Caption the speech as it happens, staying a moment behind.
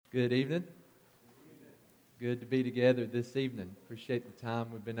Good evening. Good to be together this evening. Appreciate the time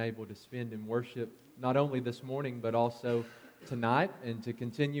we've been able to spend in worship, not only this morning, but also tonight, and to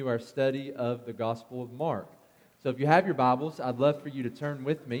continue our study of the Gospel of Mark. So if you have your Bibles, I'd love for you to turn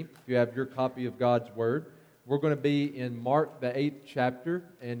with me. If you have your copy of God's Word, we're going to be in Mark, the 8th chapter,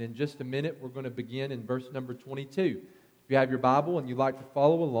 and in just a minute, we're going to begin in verse number 22. If you have your Bible and you'd like to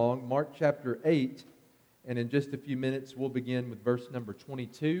follow along, Mark chapter 8, and in just a few minutes, we'll begin with verse number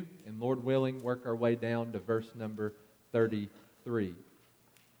 22, and Lord willing, work our way down to verse number 33.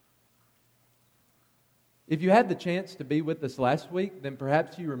 If you had the chance to be with us last week, then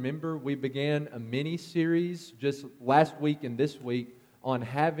perhaps you remember we began a mini-series just last week and this week on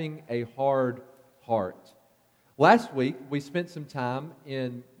having a hard heart. Last week, we spent some time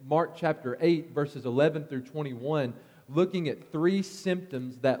in Mark chapter 8, verses 11 through 21, looking at 3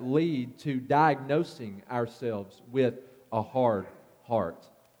 symptoms that lead to diagnosing ourselves with a hard heart.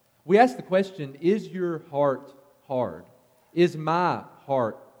 We asked the question, is your heart hard? Is my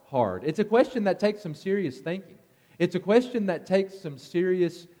heart hard? It's a question that takes some serious thinking. It's a question that takes some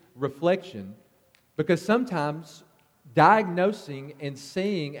serious reflection, because sometimes diagnosing and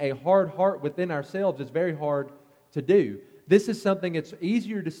seeing a hard heart within ourselves is very hard to do. This is something it's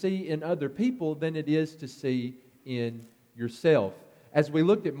easier to see in other people than it is to see in yourself. As we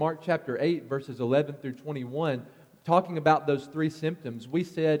looked at Mark chapter 8, verses 11 through 21, talking about those 3 symptoms, we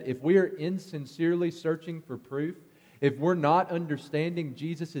said if we are insincerely searching for proof, if we're not understanding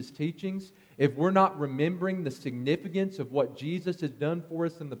Jesus' teachings, if we're not remembering the significance of what Jesus has done for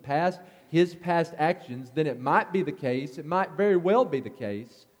us in the past, His past actions, then it might be the case, it might very well be the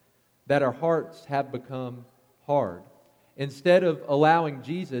case, that our hearts have become hard. Instead of allowing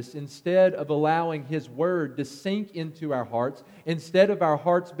Jesus, instead of allowing His Word to sink into our hearts, instead of our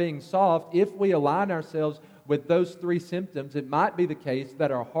hearts being soft, if we align ourselves with those 3 symptoms, it might be the case that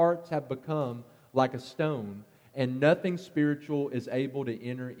our hearts have become like a stone and nothing spiritual is able to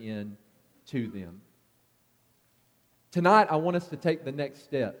enter in to them. Tonight, I want us to take the next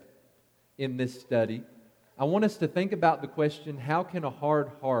step in this study. I want us to think about the question, how can a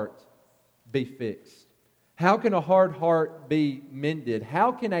hard heart be fixed? How can a hard heart be mended?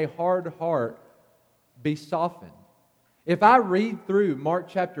 How can a hard heart be softened? If I read through Mark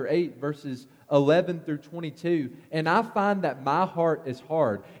chapter 8, verses 11 through 22, and I find that my heart is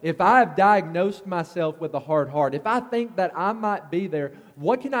hard, if I have diagnosed myself with a hard heart, if I think that I might be there,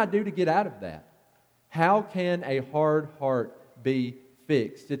 what can I do to get out of that? How can a hard heart be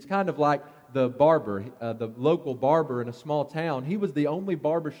fixed? It's kind of like the barber, the local barber in a small town. He was the only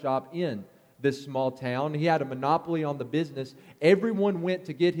barbershop in this small town. He had a monopoly on the business. Everyone went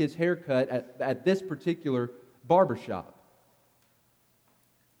to get his haircut at this particular barbershop.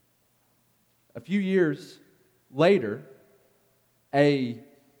 A few years later, a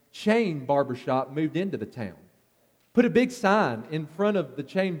chain barbershop moved into the town. Put a big sign in front of the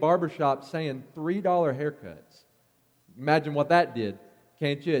chain barbershop saying $3 haircuts. Imagine what that did,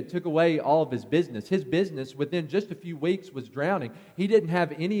 can't you? It took away all of his business. His business, within just a few weeks, was drowning. He didn't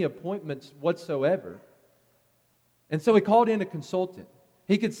have any appointments whatsoever. And so he called in a consultant.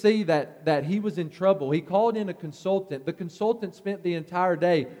 He could see that he was in trouble. He called in a consultant. The consultant spent the entire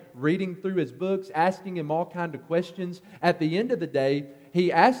day reading through his books, asking him all kinds of questions. At the end of the day,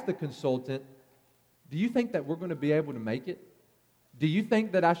 he asked the consultant, "Do you think that we're going to be able to make it? Do you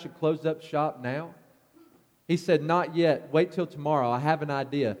think that I should close up shop now?" He said, "Not yet. Wait till tomorrow. I have an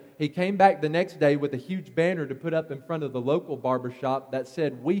idea." He came back the next day with a huge banner to put up in front of the local barbershop that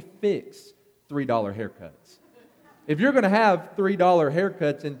said, "We fix $3 haircuts." If you're going to have $3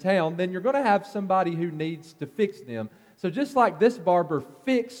 haircuts in town, then you're going to have somebody who needs to fix them. So just like this barber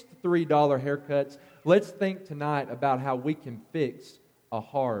fixed $3 haircuts, let's think tonight about how we can fix a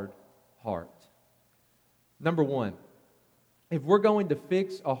hard heart. Number 1. If we're going to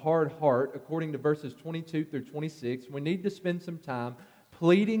fix a hard heart, according to verses 22 through 26, we need to spend some time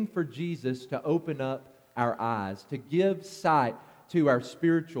pleading for Jesus to open up our eyes, to give sight to our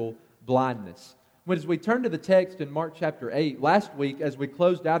spiritual blindness. But as we turn to the text in Mark chapter 8, last week as we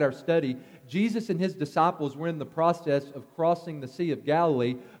closed out our study, Jesus and His disciples were in the process of crossing the Sea of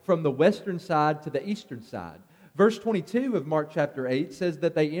Galilee from the western side to the eastern side. Verse 22 of Mark chapter 8 says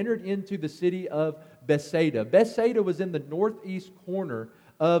that they entered into the city of Bethsaida. Bethsaida was in the northeast corner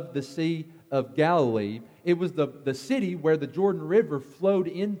of the Sea of Galilee. It was the city where the Jordan River flowed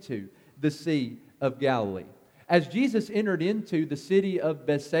into the Sea of Galilee. As Jesus entered into the city of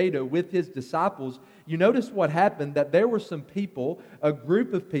Bethsaida with His disciples, you notice what happened, that there were some people, a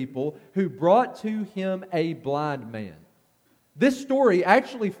group of people, who brought to Him a blind man. This story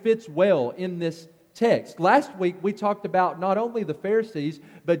actually fits well in this text. Last week, we talked about not only the Pharisees,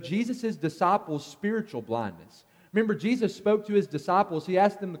 but Jesus' disciples' spiritual blindness. Remember, Jesus spoke to his disciples. He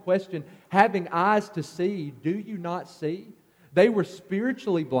asked them the question, having eyes to see, do you not see? They were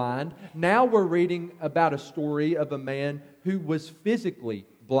spiritually blind. Now we're reading about a story of a man who was physically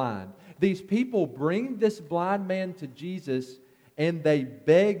blind. These people bring this blind man to Jesus, and they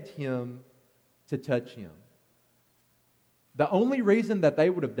begged him to touch him. The only reason that they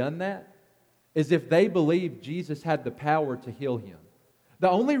would have done that is if they believed Jesus had the power to heal him. The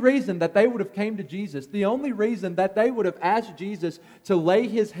only reason that they would have came to Jesus, the only reason that they would have asked Jesus to lay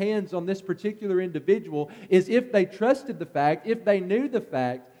his hands on this particular individual is if they trusted the fact, if they knew the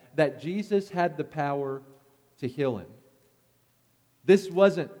fact that Jesus had the power to heal him. This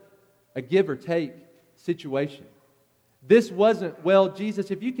wasn't a give or take situation. This wasn't, well,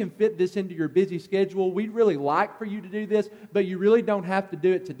 Jesus, if you can fit this into your busy schedule, we'd really like for you to do this, but you really don't have to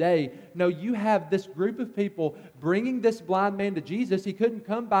do it today. No, you have this group of people bringing this blind man to Jesus. He couldn't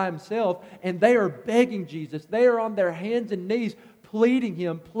come by himself, and they are begging Jesus. They are on their hands and knees pleading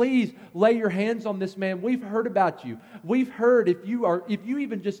him, please lay your hands on this man. We've heard about you. We've heard if you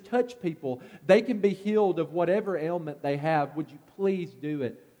even just touch people, they can be healed of whatever ailment they have. Would you please do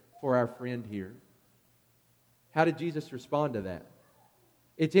it for our friend here? How did Jesus respond to that?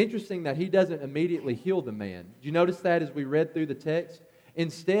 It's interesting that he doesn't immediately heal the man. Did you notice that as we read through the text?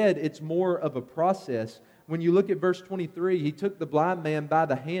 Instead, it's more of a process. When you look at verse 23, he took the blind man by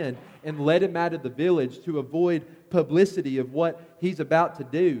the hand and led him out of the village to avoid publicity of what he's about to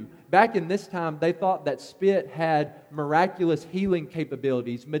do. Back in this time, they thought that spit had miraculous healing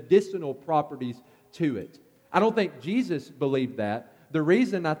capabilities, medicinal properties to it. I don't think Jesus believed that. The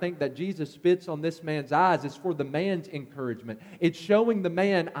reason I think that Jesus spits on this man's eyes is for the man's encouragement. It's showing the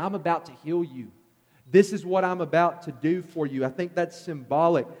man, I'm about to heal you. This is what I'm about to do for you. I think that's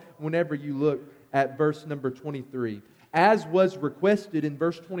symbolic whenever you look at verse number 23. As was requested in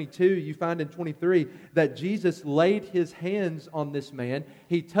verse 22, you find in 23 that Jesus laid his hands on this man.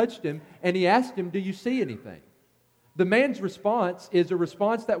 He touched him and he asked him, do you see anything? The man's response is a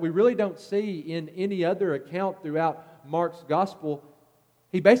response that we really don't see in any other account throughout Mark's gospel.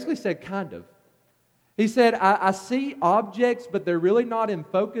 He basically said, kind of. He said, I see objects, but they're really not in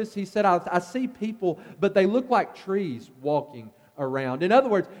focus. He said, I see people, but they look like trees walking around. In other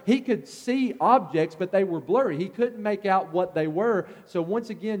words, he could see objects, but they were blurry. He couldn't make out what they were. So once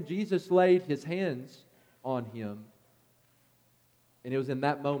again, Jesus laid his hands on him. And it was in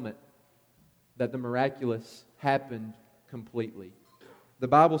that moment that the miraculous happened completely. The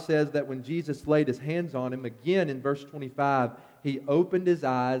Bible says that when Jesus laid his hands on him, again in verse 25, he opened his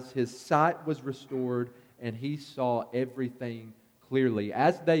eyes, his sight was restored, and he saw everything clearly.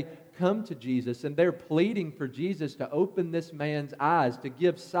 As they come to Jesus and they're pleading for Jesus to open this man's eyes, to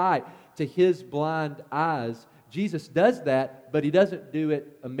give sight to his blind eyes, Jesus does that, but he doesn't do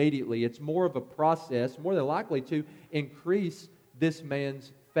it immediately. It's more of a process, more than likely to increase this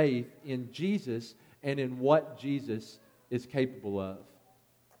man's faith in Jesus and in what Jesus is capable of.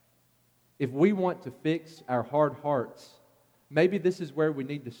 If we want to fix our hard hearts, maybe this is where we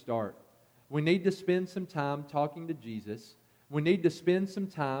need to start. We need to spend some time talking to Jesus. We need to spend some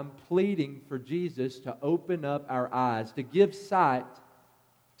time pleading for Jesus to open up our eyes, to give sight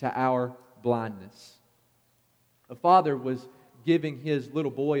to our blindness. A father was giving his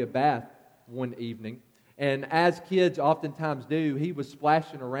little boy a bath one evening, and as kids oftentimes do, he was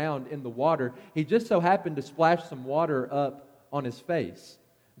splashing around in the water. He just so happened to splash some water up on his face.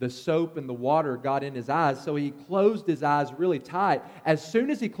 The soap and the water got in his eyes, so he closed his eyes really tight. As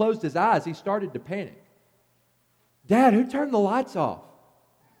soon as he closed his eyes, he started to panic. Dad, who turned the lights off?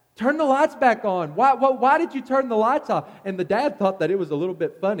 Turn the lights back on. Why did you turn the lights off? And the dad thought that it was a little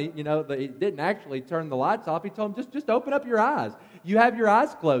bit funny, that he didn't actually turn the lights off. He told him, just open up your eyes. You have your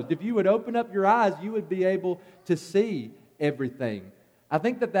eyes closed. If you would open up your eyes, you would be able to see everything. I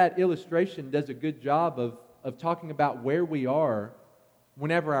think that illustration does a good job of talking about where we are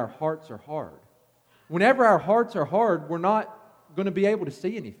whenever our hearts are hard. Whenever our hearts are hard, we're not going to be able to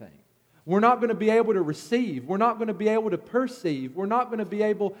see anything. We're not going to be able to receive. We're not going to be able to perceive. We're not going to be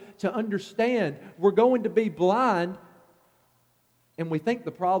able to understand. We're going to be blind, and we think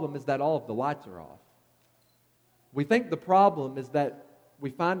the problem is that all of the lights are off. We think the problem is that we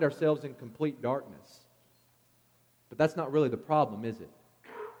find ourselves in complete darkness. But that's not really the problem, is it?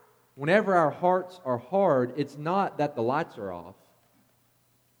 Whenever our hearts are hard, it's not that the lights are off.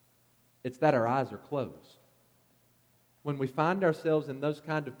 It's that our eyes are closed. When we find ourselves in those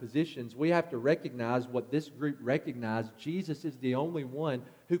kind of positions, we have to recognize what this group recognized. Jesus is the only one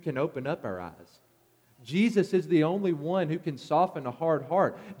who can open up our eyes. Jesus is the only one who can soften a hard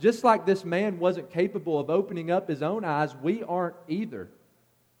heart. Just like this man wasn't capable of opening up his own eyes, we aren't either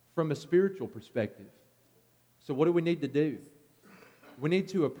from a spiritual perspective. So what do we need to do? We need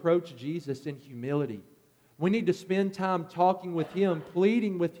to approach Jesus in humility. We need to spend time talking with Him,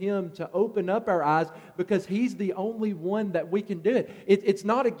 pleading with Him to open up our eyes, because He's the only one that we can do it. It's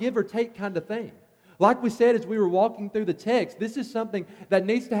not a give or take kind of thing. Like we said as we were walking through the text, this is something that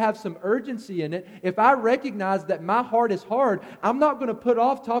needs to have some urgency in it. If I recognize that my heart is hard, I'm not going to put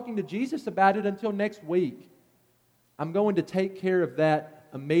off talking to Jesus about it until next week. I'm going to take care of that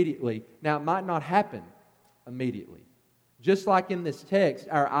immediately. Now, it might not happen immediately. Just like in this text,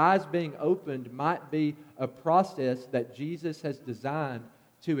 our eyes being opened might be a process that Jesus has designed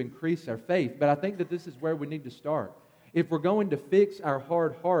to increase our faith. But I think that this is where we need to start. If we're going to fix our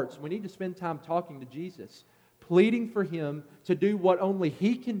hard hearts, we need to spend time talking to Jesus, pleading for Him to do what only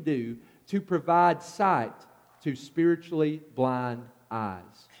He can do to provide sight to spiritually blind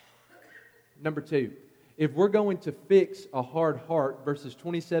eyes. Number 2, if we're going to fix a hard heart, verses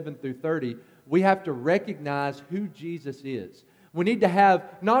 27 through 30, we have to recognize who Jesus is. We need to have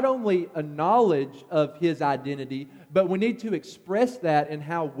not only a knowledge of His identity, but we need to express that in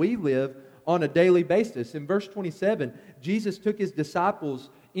how we live on a daily basis. In verse 27, Jesus took His disciples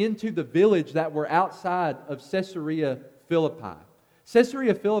into the village that were outside of Caesarea Philippi.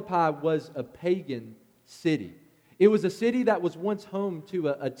 Caesarea Philippi was a pagan city. It was a city that was once home to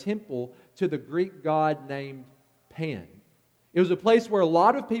a temple to the Greek god named Pan. It was a place where a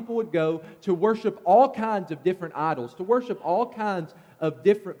lot of people would go to worship all kinds of different idols, to worship all kinds of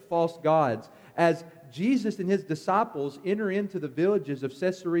different false gods. As Jesus and His disciples enter into the villages of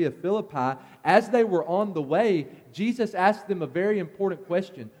Caesarea Philippi, as they were on the way, Jesus asked them a very important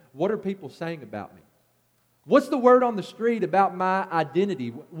question. What are people saying about me? What's the word on the street about my identity?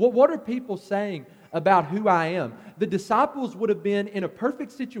 What are people saying about who I am? The disciples would have been in a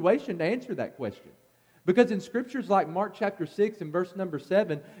perfect situation to answer that question. Because in scriptures like Mark chapter 6 and verse number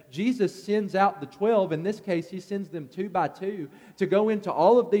 7, Jesus sends out the 12. In this case, He sends them 2 by 2 to go into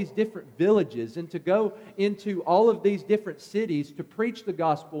all of these different villages and to go into all of these different cities to preach the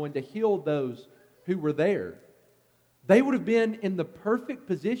gospel and to heal those who were there. They would have been in the perfect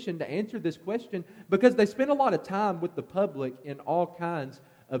position to answer this question because they spent a lot of time with the public in all kinds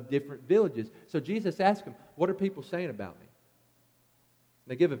of different villages. So Jesus asked them, what are people saying about me?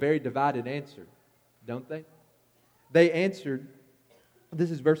 They give a very divided answer, don't they? They answered,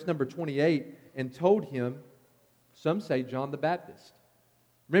 this is verse number 28, and told Him, some say John the Baptist.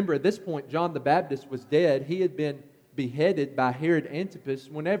 Remember, at this point, John the Baptist was dead. He had been beheaded by Herod Antipas.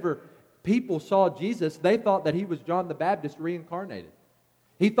 Whenever people saw Jesus, they thought that He was John the Baptist reincarnated.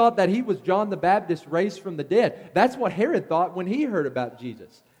 He thought that He was John the Baptist raised from the dead. That's what Herod thought when he heard about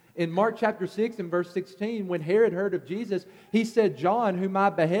Jesus. In Mark chapter 6 and verse 16, when Herod heard of Jesus, he said, John, whom I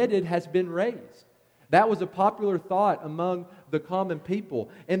beheaded, has been raised. That was a popular thought among the common people.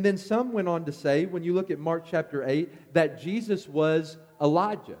 And then some went on to say, when you look at Mark chapter 8, that Jesus was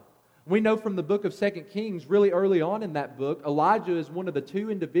Elijah. We know from the book of 2 Kings, really early on in that book, Elijah is one of the 2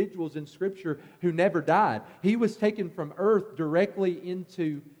 individuals in Scripture who never died. He was taken from earth directly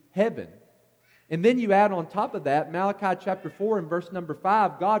into heaven. And then you add on top of that, Malachi chapter 4 and verse number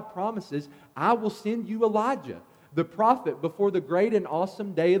 5, God promises, I will send you Elijah, the prophet, before the great and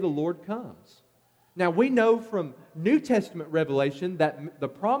awesome day of the Lord comes. Now, we know from New Testament revelation that the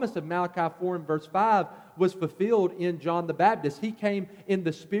promise of Malachi 4 and verse 5 was fulfilled in John the Baptist. He came in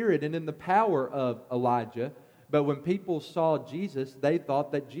the spirit and in the power of Elijah. But when people saw Jesus, they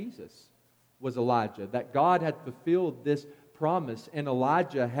thought that Jesus was Elijah, that God had fulfilled this promise and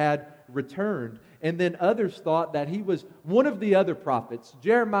Elijah had returned. And then others thought that He was one of the other prophets,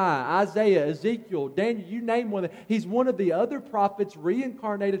 Jeremiah, Isaiah, Ezekiel, Daniel, you name one. He's one of the other prophets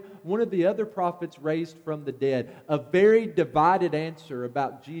reincarnated, one of the other prophets raised from the dead. A very divided answer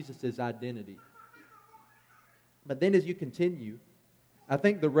about Jesus' identity. But then as you continue, I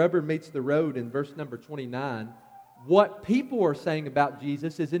think the rubber meets the road in verse number 29. What people are saying about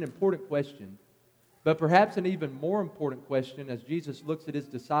Jesus is an important question. But perhaps an even more important question, as Jesus looks at His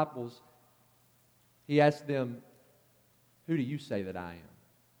disciples, He asks them, who do you say that I am?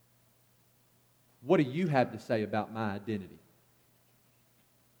 What do you have to say about my identity?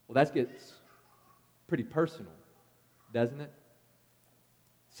 Well, that gets pretty personal, doesn't it?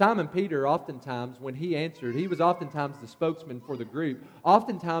 Simon Peter, oftentimes, when he answered, he was oftentimes the spokesman for the group.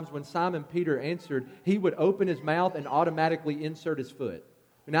 Oftentimes, when Simon Peter answered, he would open his mouth and automatically insert his foot.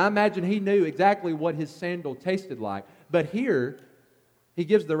 Now, I imagine he knew exactly what his sandal tasted like. But here, he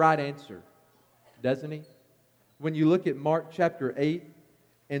gives the right answer, doesn't he? When you look at Mark chapter 8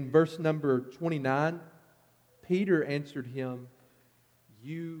 and verse number 29, Peter answered him,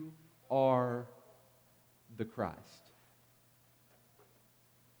 "You are the Christ."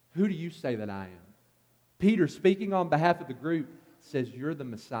 Who do you say that I am? Peter, speaking on behalf of the group, says, "You're the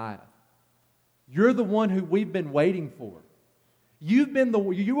Messiah. You're the one who we've been waiting for.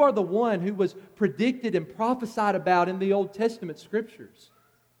 You are the one who was predicted and prophesied about in the Old Testament Scriptures.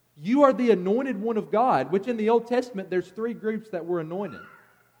 You are the anointed one of God," which in the Old Testament there's three groups that were anointed: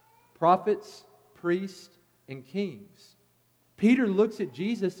 prophets, priests, and kings. Peter looks at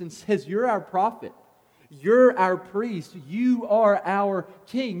Jesus and says, "You're our prophet. You're our priest. You are our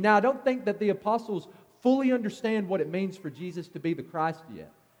king." Now, I don't think that the apostles fully understand what it means for Jesus to be the Christ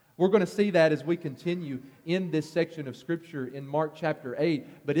yet. We're going to see that as we continue in this section of Scripture in Mark chapter 8.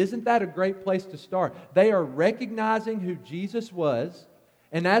 But isn't that a great place to start? They are recognizing who Jesus was,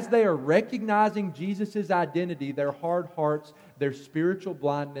 and as they are recognizing Jesus' identity, their hard hearts, their spiritual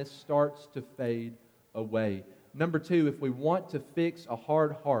blindness starts to fade away. Number two, if we want to fix a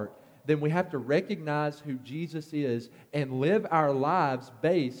hard heart, then we have to recognize who Jesus is and live our lives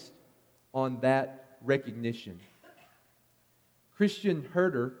based on that recognition. Christian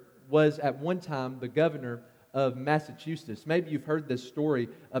Herter was at one time the governor of Massachusetts. Maybe you've heard this story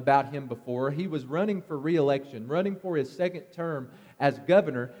about him before. He was running for re-election, running for his second term as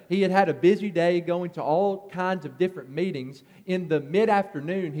governor. He had a busy day going to all kinds of different meetings. In the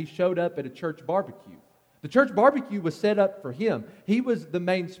mid-afternoon, he showed up at a church barbecue. The church barbecue was set up for him. He was the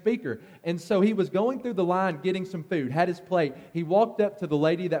main speaker. And so he was going through the line getting some food, had his plate. He walked up to the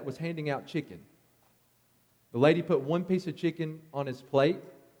lady that was handing out chicken. The lady put one piece of chicken on his plate,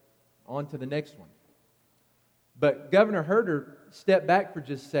 on to the next one. But Governor Herter stepped back for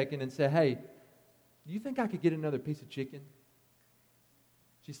just a second and said, "Hey, do you think I could get another piece of chicken?"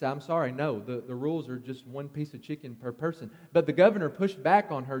 She said, "I'm sorry, no. The rules are just one piece of chicken per person." But the governor pushed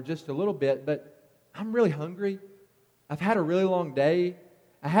back on her just a little bit. "But I'm really hungry. I've had a really long day.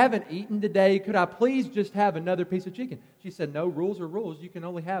 I haven't eaten today. Could I please just have another piece of chicken?" She said, "No, rules are rules. You can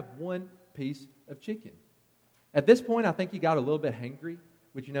only have one piece of chicken." At this point, I think he got a little bit hangry,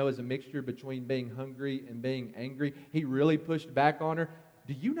 which is a mixture between being hungry and being angry. He really pushed back on her.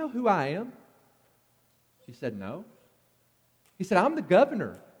 "Do you know who I am?" She said, "No." He said, "I'm the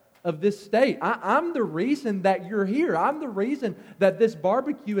governor of this state. I'm the reason that you're here. I'm the reason that this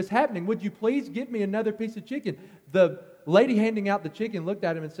barbecue is happening. Would you please give me another piece of chicken?" The lady handing out the chicken looked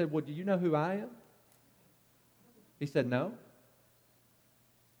at him and said, "Well, do you know who I am?" He said, "No."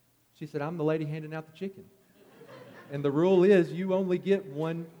 She said, "I'm the lady handing out the chicken. And the rule is you only get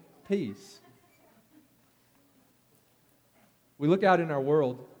one piece." We look out in our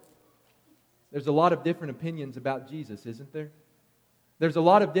world. There's a lot of different opinions about Jesus, isn't there? There's a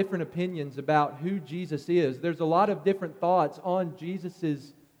lot of different opinions about who Jesus is. There's a lot of different thoughts on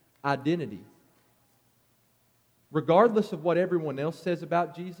Jesus' identity. Regardless of what everyone else says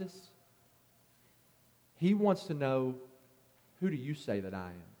about Jesus, He wants to know, who do you say that I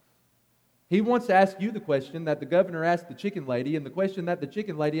am? He wants to ask you the question that the governor asked the chicken lady, and the question that the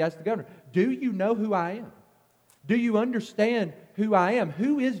chicken lady asked the governor. Do you know who I am? Do you understand who I am?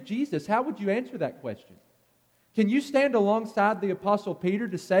 Who is Jesus? How would you answer that question? Can you stand alongside the Apostle Peter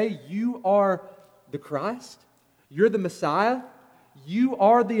to say, "You are the Christ? You're the Messiah? You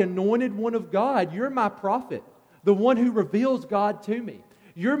are the anointed one of God. You're my prophet, the one who reveals God to me.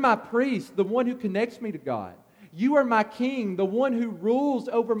 You're my priest, the one who connects me to God. You are my king, the one who rules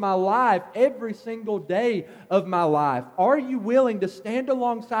over my life every single day of my life." Are you willing to stand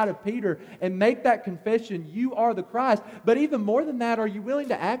alongside of Peter and make that confession, "You are the Christ"? But even more than that, are you willing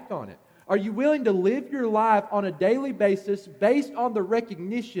to act on it? Are you willing to live your life on a daily basis based on the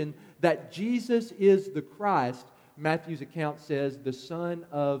recognition that Jesus is the Christ? Matthew's account says, the Son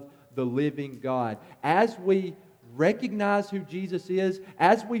of the living God. As we recognize who Jesus is,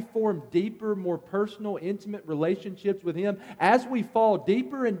 as we form deeper, more personal, intimate relationships with Him, as we fall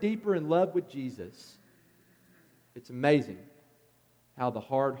deeper and deeper in love with Jesus, it's amazing how the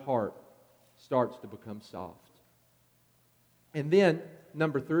hard heart starts to become soft. And then,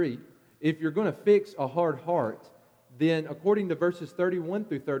 number 3, if you're going to fix a hard heart, then according to verses 31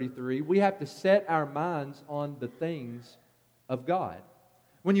 through 33, we have to set our minds on the things of God.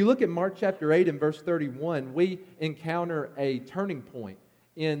 When you look at Mark chapter 8 and verse 31, we encounter a turning point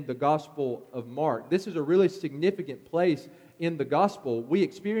in the Gospel of Mark. This is a really significant place in the Gospel. We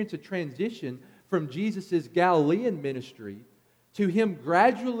experience a transition from Jesus' Galilean ministry to Him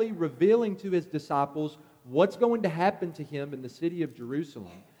gradually revealing to His disciples what's going to happen to Him in the city of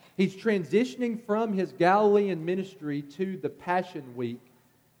Jerusalem. He's transitioning from His Galilean ministry to the Passion Week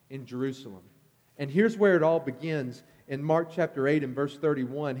in Jerusalem. And here's where it all begins. In Mark chapter 8 and verse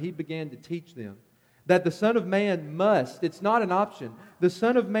 31, He began to teach them that the Son of Man must, it's not an option, the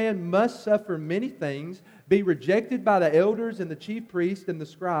Son of Man must suffer many things, be rejected by the elders and the chief priests and the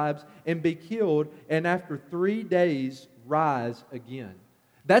scribes, and be killed, and after 3 days rise again.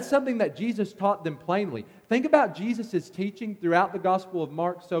 That's something that Jesus taught them plainly. Think about Jesus' teaching throughout the Gospel of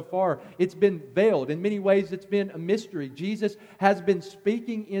Mark so far. It's been veiled. In many ways, it's been a mystery. Jesus has been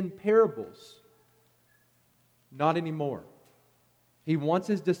speaking in parables. Not anymore. He wants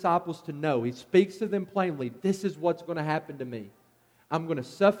His disciples to know. He speaks to them plainly. This is what's going to happen to me. I'm going to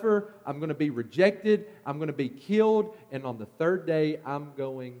suffer. I'm going to be rejected. I'm going to be killed. And on the third day, I'm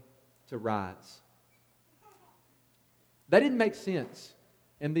going to rise. That didn't make sense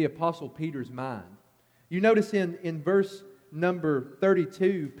in the Apostle Peter's mind. You notice in verse number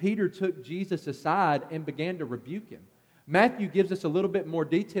 32, Peter took Jesus aside and began to rebuke him. Matthew gives us a little bit more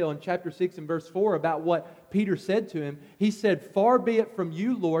detail in chapter 6 and verse 4 about what Peter said to him. He said, "Far be it from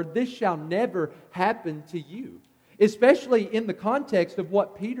you, Lord, this shall never happen to you." Especially in the context of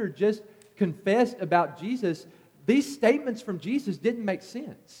what Peter just confessed about Jesus, these statements from Jesus didn't make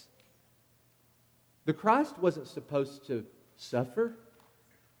sense. The Christ wasn't supposed to suffer.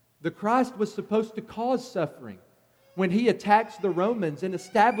 The Christ was supposed to cause suffering when He attacks the Romans and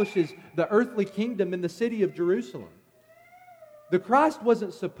establishes the earthly kingdom in the city of Jerusalem. The Christ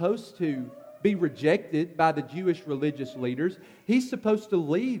wasn't supposed to be rejected by the Jewish religious leaders. He's supposed to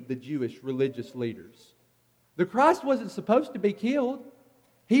lead the Jewish religious leaders. The Christ wasn't supposed to be killed.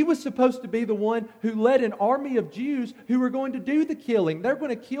 He was supposed to be the one who led an army of Jews who were going to do the killing. They're going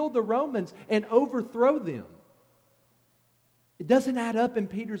to kill the Romans and overthrow them. It doesn't add up in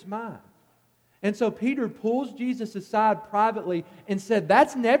Peter's mind. And so Peter pulls Jesus aside privately and said,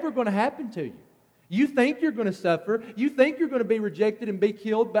 "That's never going to happen to you. You think you're going to suffer. You think you're going to be rejected and be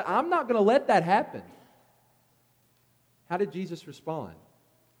killed, but I'm not going to let that happen." How did Jesus respond?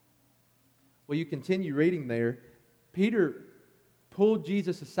 Well, you continue reading there. Peter pulled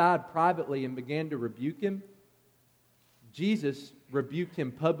Jesus aside privately and began to rebuke him. Jesus rebuked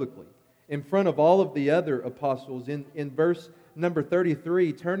him publicly in front of all of the other apostles. In verse number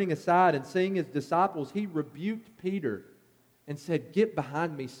 33, turning aside and seeing His disciples, He rebuked Peter and said, "Get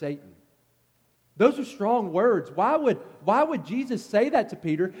behind me, Satan." Those are strong words. Why would Jesus say that to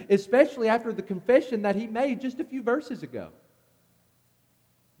Peter, especially after the confession that He made just a few verses ago?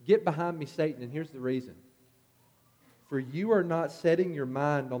 Get behind me, Satan. And here's the reason. For you are not setting your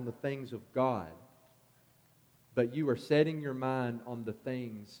mind on the things of God, but you are setting your mind on the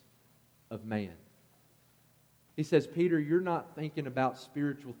things of man. He says, Peter, you're not thinking about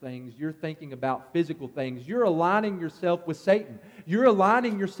spiritual things. You're thinking about physical things. You're aligning yourself with Satan. You're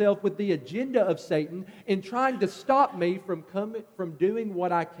aligning yourself with the agenda of Satan in trying to stop me from doing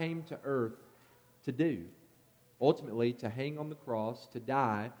what I came to earth to do. Ultimately, to hang on the cross, to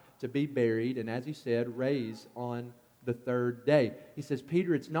die, to be buried, and as he said, raise on the third day. He says,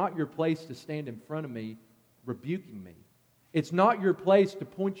 Peter, it's not your place to stand in front of me rebuking me. It's not your place to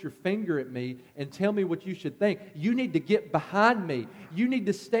point your finger at me and tell me what you should think. You need to get behind me. You need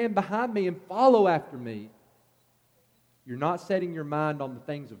to stand behind me and follow after me. You're not setting your mind on the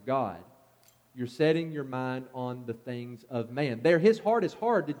things of God. You're setting your mind on the things of man. There, his heart is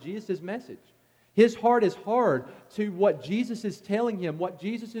hard to Jesus' message. His heart is hard to what Jesus is telling him, what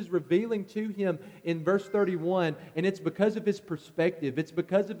Jesus is revealing to him in verse 31, and it's because of his perspective. It's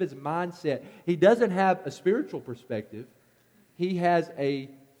because of his mindset. He doesn't have a spiritual perspective. He has a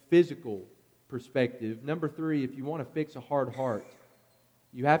physical perspective. Number 3, if you want to fix a hard heart,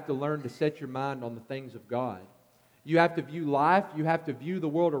 you have to learn to set your mind on the things of God. You have to view life. You have to view the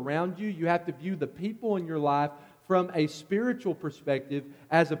world around you. You have to view the people in your life from a spiritual perspective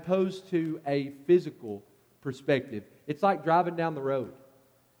as opposed to a physical perspective. It's like driving down the road.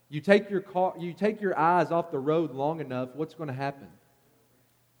 You take your eyes off the road long enough, what's going to happen?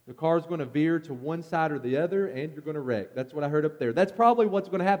 The car's going to veer to one side or the other, and you're going to wreck. That's what I heard up there. That's probably what's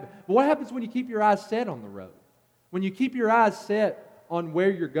going to happen. But what happens when you keep your eyes set on the road? When you keep your eyes set on where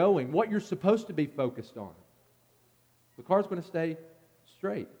you're going, what you're supposed to be focused on? The car's going to stay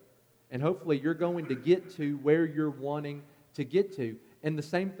straight. And hopefully you're going to get to where you're wanting to get to. And the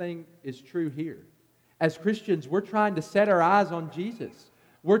same thing is true here. As Christians, we're trying to set our eyes on Jesus.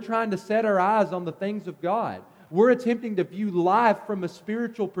 We're trying to set our eyes on the things of God. We're attempting to view life from a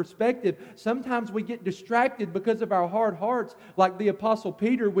spiritual perspective. Sometimes we get distracted because of our hard hearts. Like the Apostle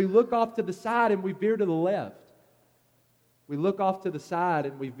Peter, we look off to the side and we veer to the left. We look off to the side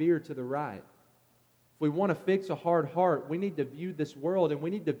and we veer to the right. If we want to fix a hard heart, we need to view this world and we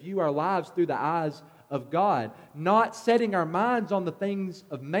need to view our lives through the eyes of God. Not setting our minds on the things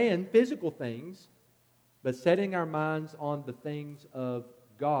of man, physical things, but setting our minds on the things of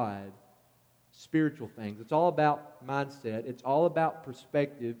God, spiritual things. It's all about mindset. It's all about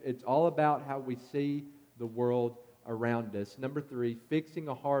perspective. It's all about how we see the world around us. Number 3, fixing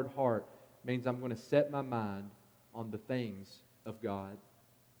a hard heart means I'm going to set my mind on the things of God.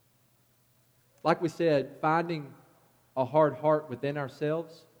 Like we said, finding a hard heart within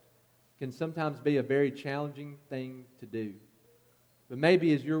ourselves can sometimes be a very challenging thing to do. But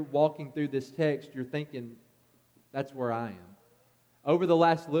maybe as you're walking through this text, you're thinking, that's where I am. Over the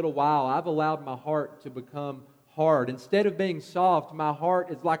last little while, I've allowed my heart to become hard. Instead of being soft, my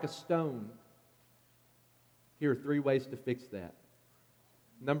heart is like a stone. Here are 3 ways to fix that.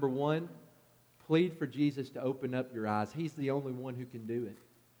 Number 1, plead for Jesus to open up your eyes. He's the only one who can do it.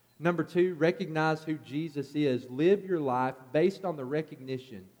 Number 2, recognize who Jesus is. Live your life based on the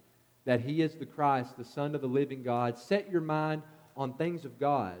recognition that He is the Christ, the Son of the living God. Set your mind on things of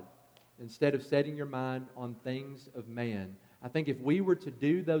God instead of setting your mind on things of man. I think if we were to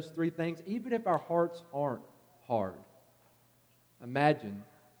do those 3 things, even if our hearts aren't hard, imagine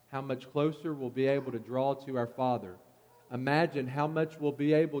how much closer we'll be able to draw to our Father. Imagine how much we'll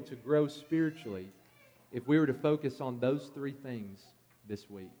be able to grow spiritually if we were to focus on those 3 things this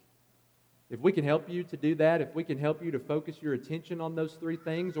week. If we can help you to do that, if we can help you to focus your attention on those 3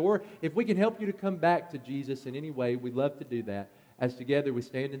 things, or if we can help you to come back to Jesus in any way, we'd love to do that as together we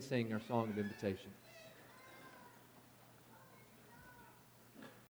stand and sing our song of invitation.